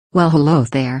Well, hello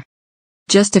there.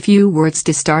 Just a few words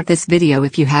to start this video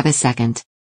if you have a second.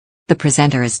 The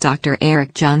presenter is Dr.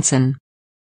 Erik Johnson.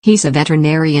 He's a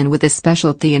veterinarian with a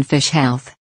specialty in fish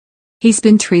health. He's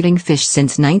been treating fish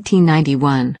since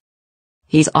 1991.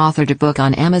 He's authored a book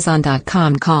on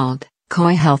Amazon.com called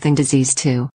Koi Health and Disease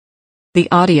 2. The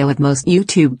audio of most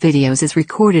YouTube videos is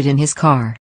recorded in his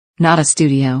car, not a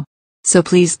studio. So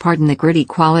please pardon the gritty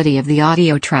quality of the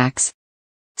audio tracks.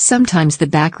 Sometimes the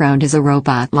background is a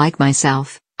robot like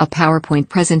myself, a PowerPoint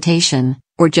presentation,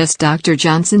 or just Dr.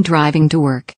 Johnson driving to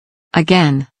work.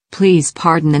 Again, please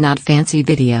pardon the not fancy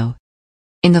video.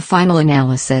 In the final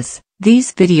analysis,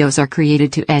 these videos are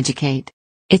created to educate.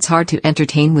 It's hard to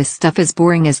entertain with stuff as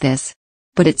boring as this,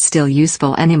 but it's still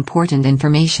useful and important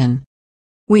information.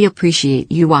 We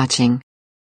appreciate you watching.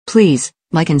 Please,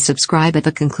 like and subscribe at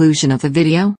the conclusion of the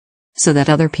video, so that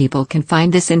other people can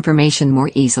find this information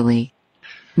more easily.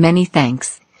 Many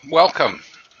thanks. Welcome.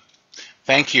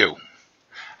 Thank you.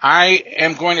 I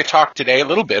am going to talk today a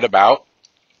little bit about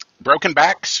broken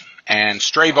backs and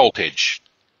stray voltage,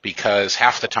 because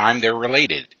half the time they're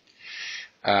related.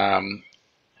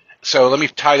 So let me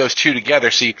tie those two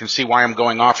together so you can see why I'm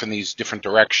going off in these different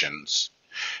directions.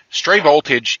 Stray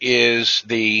voltage is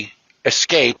the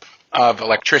escape of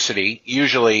electricity,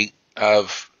 usually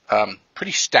of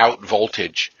pretty stout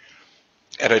voltage,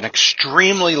 at an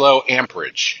extremely low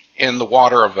amperage in the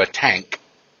water of a tank.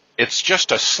 It's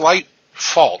just a slight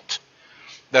fault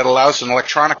that allows an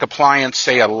electronic appliance,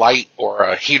 say a light or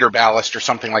a heater ballast or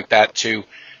something like that, to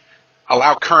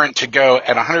allow current to go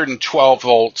at 112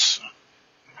 volts,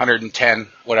 110,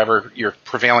 whatever your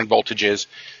prevailing voltage is,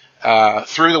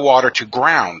 through the water to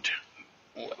ground,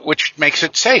 which makes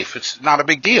it safe. It's not a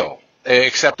big deal,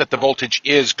 except that the voltage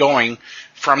is going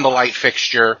from the light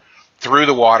fixture through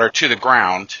the water to the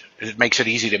ground. It makes it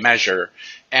easy to measure.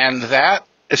 And that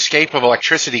escape of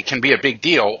electricity can be a big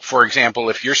deal. For example,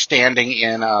 if you're standing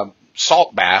in a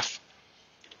salt bath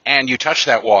and you touch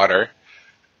that water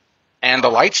and the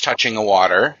light's touching the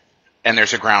water and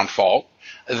there's a ground fault,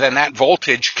 then that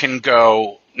voltage can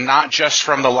go not just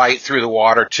from the light through the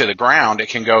water to the ground, it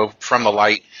can go from the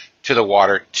light to the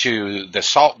water to the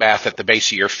salt bath at the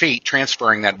base of your feet,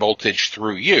 transferring that voltage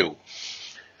through you.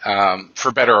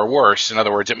 For better or worse. In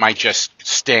other words, it might just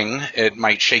sting, it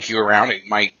might shake you around, it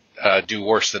might do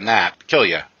worse than that, kill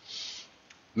you.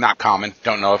 Not common.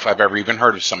 Don't know if I've ever even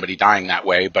heard of somebody dying that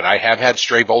way, but I have had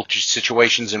stray voltage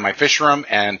situations in my fish room,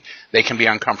 and they can be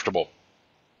uncomfortable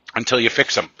until you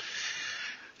fix them.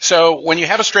 So when you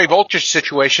have a stray voltage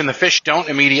situation, the fish don't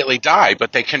immediately die,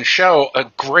 but they can show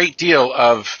a great deal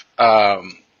of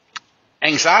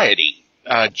anxiety,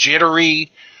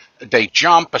 jittery. They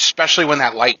jump, especially when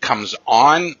that light comes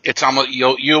on. It's almost,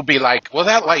 you'll be like, well,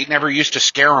 that light never used to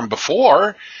scare them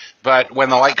before, but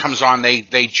when the light comes on,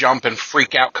 they jump and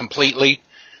freak out completely.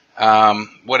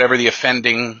 Whatever the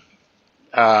offending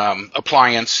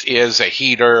appliance is, a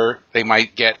heater, they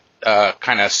might get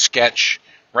kind of sketch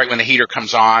right when the heater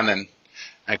comes on, and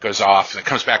it goes off, and it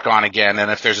comes back on again. And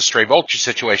if there's a stray voltage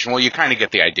situation, well, you kind of get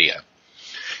the idea.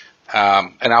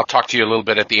 And I'll talk to you a little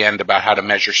bit at the end about how to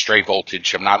measure stray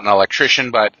voltage. I'm not an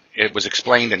electrician, but it was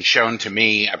explained and shown to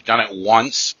me. I've done it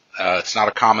once. It's not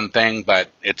a common thing, but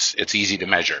it's easy to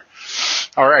measure.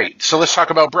 All right, so let's talk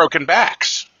about broken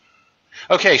backs.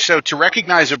 Okay, so to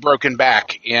recognize a broken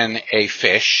back in a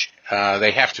fish,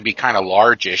 they have to be kind of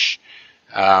largish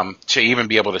to even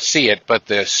be able to see it, but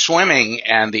the swimming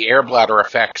and the air bladder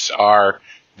effects are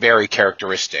very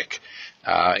characteristic.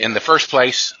 In the first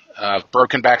place,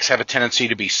 broken backs have a tendency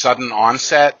to be sudden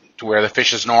onset, to where the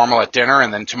fish is normal at dinner,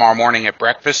 and then tomorrow morning at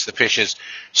breakfast, the fish is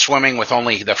swimming with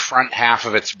only the front half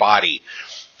of its body.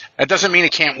 That doesn't mean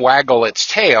it can't waggle its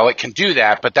tail. It can do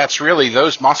that, but that's really,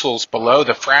 those muscles below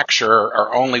the fracture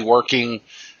are only working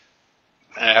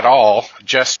at all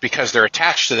just because they're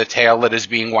attached to the tail that is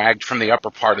being wagged from the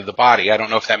upper part of the body. I don't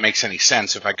know if that makes any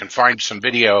sense. If I can find some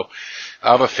video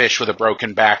of a fish with a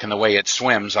broken back and the way it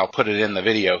swims, I'll put it in the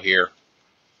video here.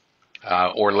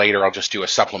 Or later I'll just do a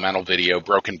supplemental video,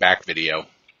 broken back video.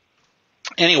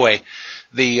 Anyway,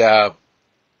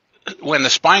 when the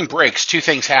spine breaks, two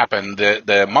things happen.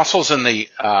 The muscles in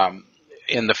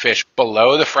the fish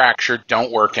below the fracture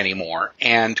don't work anymore,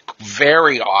 and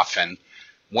very often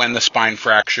when the spine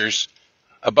fractures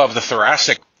above the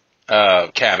thoracic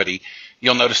cavity,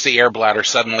 you'll notice the air bladder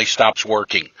suddenly stops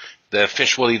working. The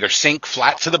fish will either sink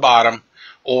flat to the bottom,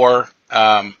 or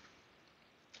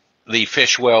the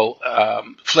fish will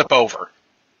flip over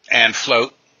and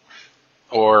float,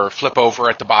 or flip over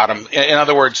at the bottom. In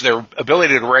other words, their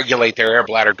ability to regulate their air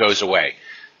bladder goes away,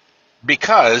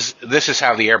 because this is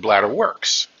how the air bladder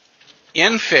works.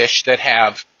 In fish that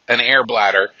have an air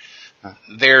bladder,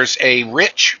 there's a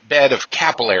rich bed of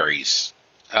capillaries,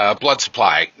 blood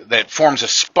supply, that forms a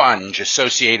sponge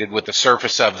associated with the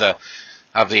surface of the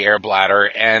air bladder,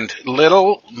 and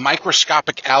little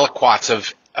microscopic aliquots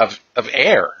of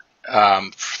air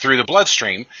through the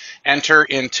bloodstream enter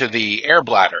into the air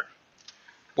bladder.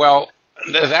 Well,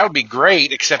 that would be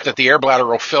great, except that the air bladder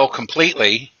will fill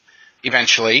completely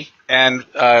eventually and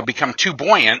become too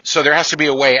buoyant, so there has to be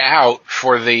a way out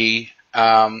for the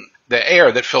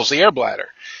air that fills the air bladder.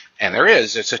 And there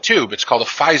is. It's a tube. It's called a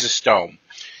physostome.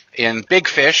 In big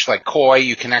fish like koi,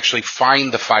 you can actually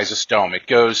find the physostome. It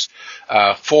goes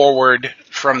forward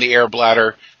from the air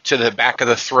bladder to the back of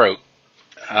the throat.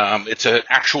 It's an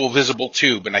actual visible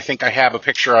tube, and I think I have a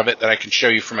picture of it that I can show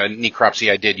you from a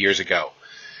necropsy I did years ago.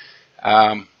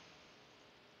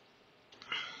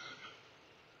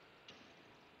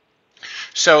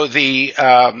 So the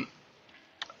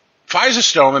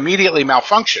physostome immediately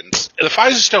malfunctions. The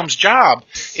physostome's job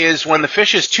is, when the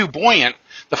fish is too buoyant,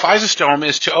 the physostome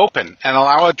is to open and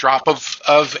allow a drop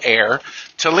of air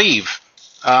to leave,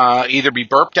 either be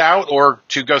burped out or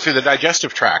to go through the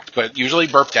digestive tract, but usually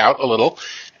burped out a little,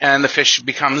 and the fish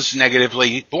becomes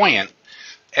negatively buoyant.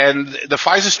 And the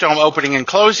physostome opening and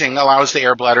closing allows the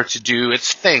air bladder to do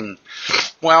its thing.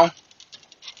 Well,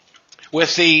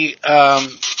 with the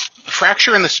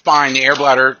fracture in the spine, the air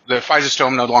bladder, the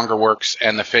physostome no longer works,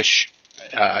 and the fish,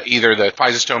 either the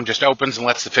physostome just opens and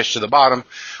lets the fish to the bottom,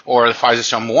 or the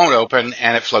physostome won't open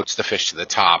and it floats the fish to the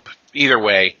top. Either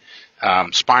way,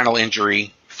 spinal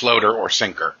injury, floater, or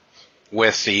sinker,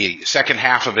 with the second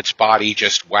half of its body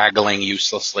just waggling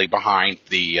uselessly behind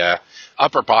the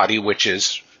upper body, which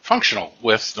is functional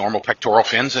with normal pectoral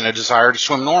fins and a desire to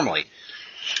swim normally.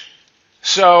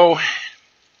 So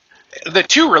the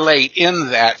two relate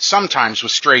in that sometimes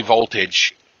with stray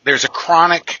voltage, there's a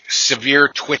chronic, severe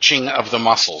twitching of the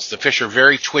muscles. The fish are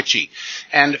very twitchy.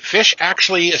 And fish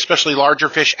actually, especially larger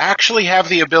fish, actually have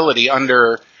the ability,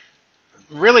 under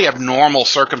really abnormal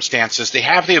circumstances, they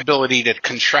have the ability to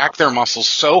contract their muscles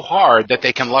so hard that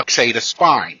they can luxate a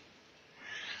spine,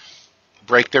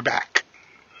 break their back.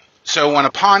 So when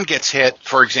a pond gets hit,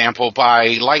 for example,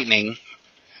 by lightning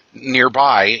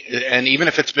nearby, and even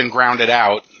if it's been grounded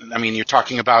out, I mean, you're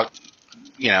talking about,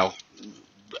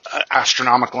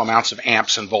 astronomical amounts of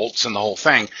amps and volts and the whole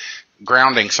thing.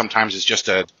 Grounding sometimes is just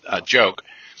a joke.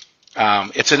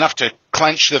 It's enough to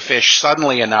clench the fish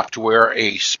suddenly enough to where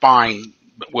a spine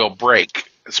will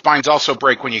break. Spines also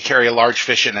break when you carry a large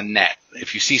fish in a net.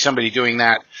 If you see somebody doing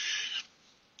that,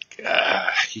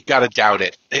 you got to doubt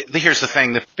it. Here's the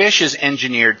thing. The fish is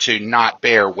engineered to not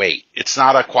bear weight. It's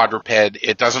not a quadruped.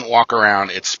 It doesn't walk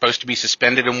around. It's supposed to be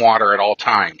suspended in water at all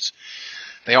times.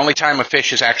 The only time a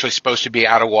fish is actually supposed to be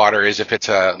out of water is if it's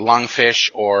a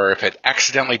lungfish or if it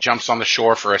accidentally jumps on the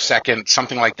shore for a second,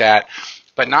 something like that,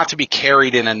 but not to be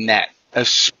carried in a net,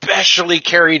 especially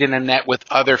carried in a net with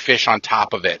other fish on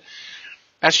top of it.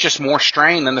 That's just more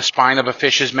strain than the spine of a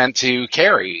fish is meant to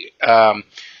carry.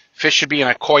 Fish should be in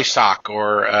a koi sock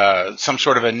or some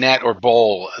sort of a net or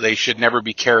bowl. They should never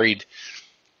be carried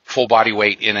full body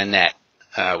weight in a net,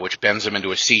 which bends them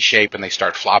into a C shape and they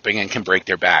start flopping and can break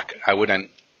their back. I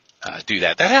wouldn't do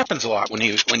that. That happens a lot when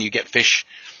you get fish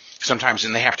sometimes,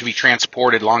 and they have to be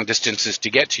transported long distances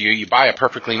to get to you. You buy a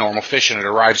perfectly normal fish and it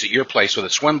arrives at your place with a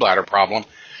swim bladder problem.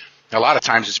 A lot of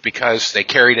times it's because they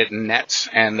carried it in nets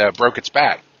and broke its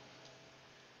back.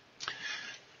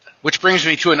 Which brings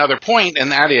me to another point,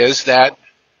 and that is that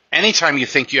anytime you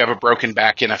think you have a broken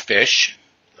back in a fish,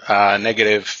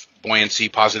 negative buoyancy,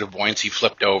 positive buoyancy,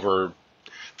 flipped over,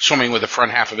 swimming with the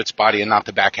front half of its body and not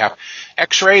the back half,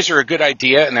 x-rays are a good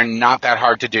idea, and they're not that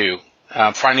hard to do.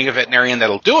 Finding a veterinarian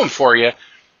that'll do them for you,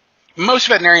 most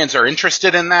veterinarians are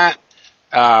interested in that,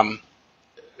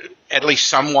 at least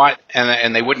somewhat,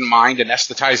 and they wouldn't mind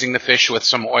anesthetizing the fish with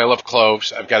some oil of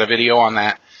cloves. I've got a video on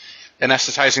that.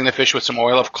 Anesthetizing the fish with some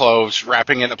oil of cloves,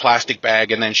 wrapping it in a plastic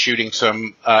bag, and then shooting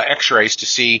some x-rays to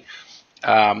see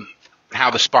how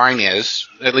the spine is.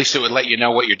 At least it would let you know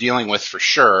what you're dealing with for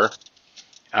sure,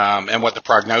 and what the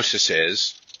prognosis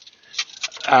is.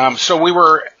 So we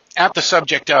were at the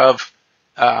subject of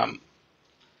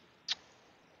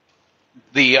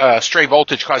the stray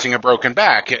voltage causing a broken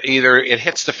back. Either it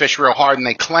hits the fish real hard and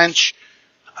they clench,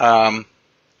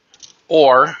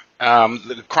 or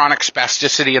the chronic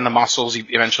spasticity in the muscles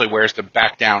eventually wears the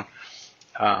back down.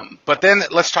 But then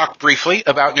let's talk briefly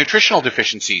about nutritional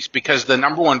deficiencies, because the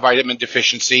number one vitamin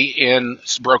deficiency in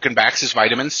broken backs is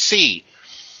vitamin C.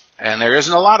 And there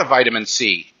isn't a lot of vitamin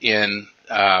C in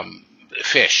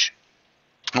fish.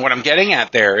 And what I'm getting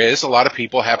at there is a lot of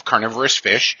people have carnivorous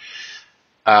fish,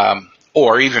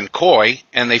 or even koi,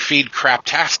 and they feed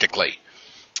craptastically.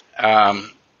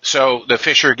 So the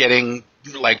fish are getting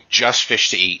like just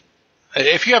fish to eat.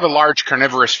 If you have a large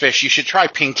carnivorous fish, you should try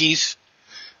pinkies.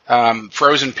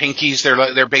 Frozen pinkies.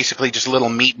 They're basically just little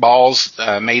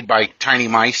meatballs made by tiny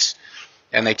mice,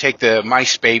 and they take the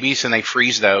mice babies and they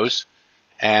freeze those,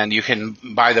 and you can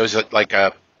buy those at like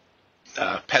a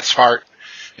PetSmart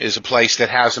is a place that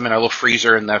has them in a little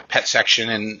freezer in the pet section,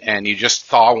 and you just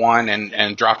thaw one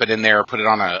and drop it in there, put it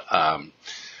on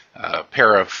a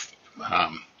pair of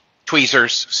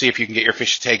tweezers, see if you can get your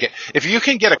fish to take it. If you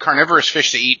can get a carnivorous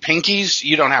fish to eat pinkies,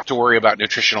 you don't have to worry about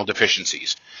nutritional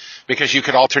deficiencies, because you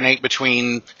could alternate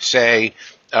between, say,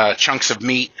 chunks of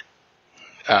meat,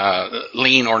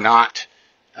 lean or not,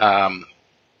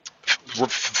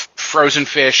 frozen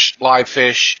fish, live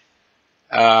fish,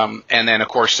 and then, of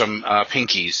course, some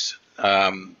pinkies.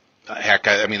 Heck,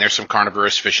 I mean, there's some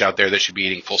carnivorous fish out there that should be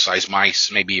eating full-size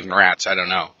mice, maybe even rats. I don't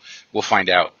know. We'll find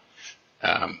out.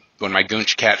 When my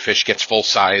goonch catfish gets full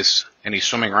size and he's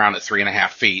swimming around at 3.5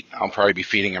 feet, I'll probably be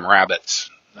feeding him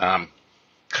rabbits.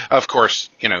 Of course,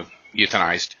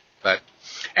 euthanized. But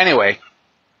anyway,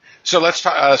 so let's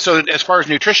talk. So as far as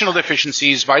nutritional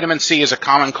deficiencies, vitamin C is a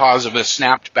common cause of a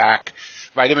snapped back.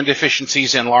 Vitamin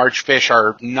deficiencies in large fish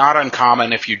are not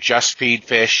uncommon if you just feed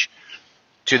fish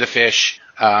to the fish.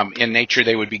 In nature,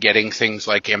 they would be getting things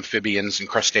like amphibians and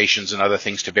crustaceans and other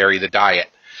things to vary the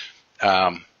diet.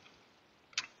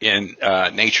 In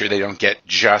nature, they don't get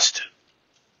just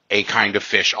a kind of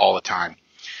fish all the time.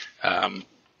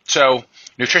 So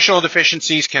nutritional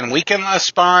deficiencies can weaken a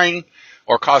spine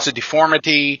or cause a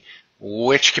deformity,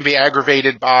 which can be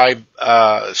aggravated by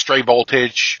stray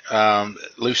voltage,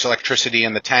 loose electricity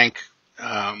in the tank,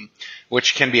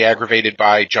 which can be aggravated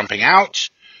by jumping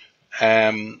out,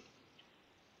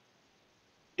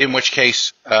 in which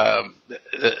case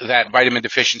that vitamin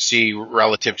deficiency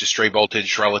relative to stray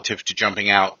voltage, relative to jumping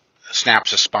out,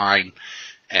 snaps a spine.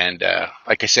 And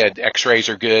like I said, x-rays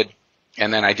are good.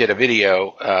 And then I did a video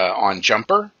on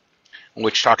jumper,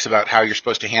 which talks about how you're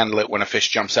supposed to handle it when a fish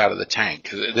jumps out of the tank.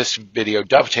 This video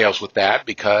dovetails with that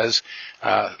because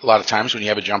a lot of times when you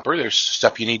have a jumper, there's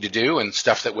stuff you need to do and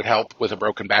stuff that would help with a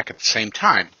broken back at the same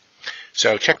time.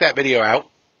 So check that video out.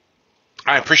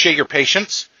 I appreciate your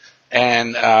patience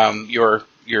and your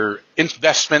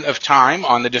investment of time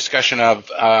on the discussion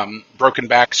of broken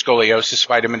back, scoliosis,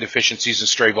 vitamin deficiencies, and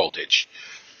stray voltage.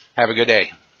 Have a good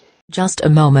day. Just a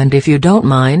moment if you don't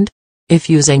mind. If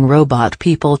using robot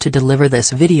people to deliver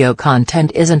this video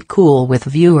content isn't cool with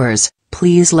viewers,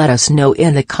 please let us know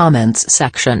in the comments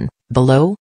section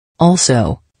below.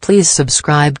 Also, please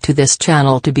subscribe to this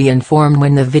channel to be informed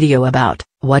when the video about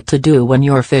what to do when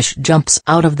your fish jumps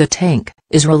out of the tank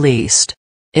is released.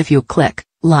 If you click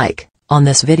like on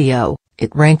this video,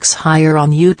 it ranks higher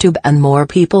on YouTube and more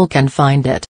people can find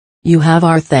it. You have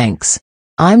our thanks.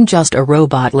 I'm just a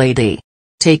robot lady.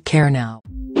 Take care now.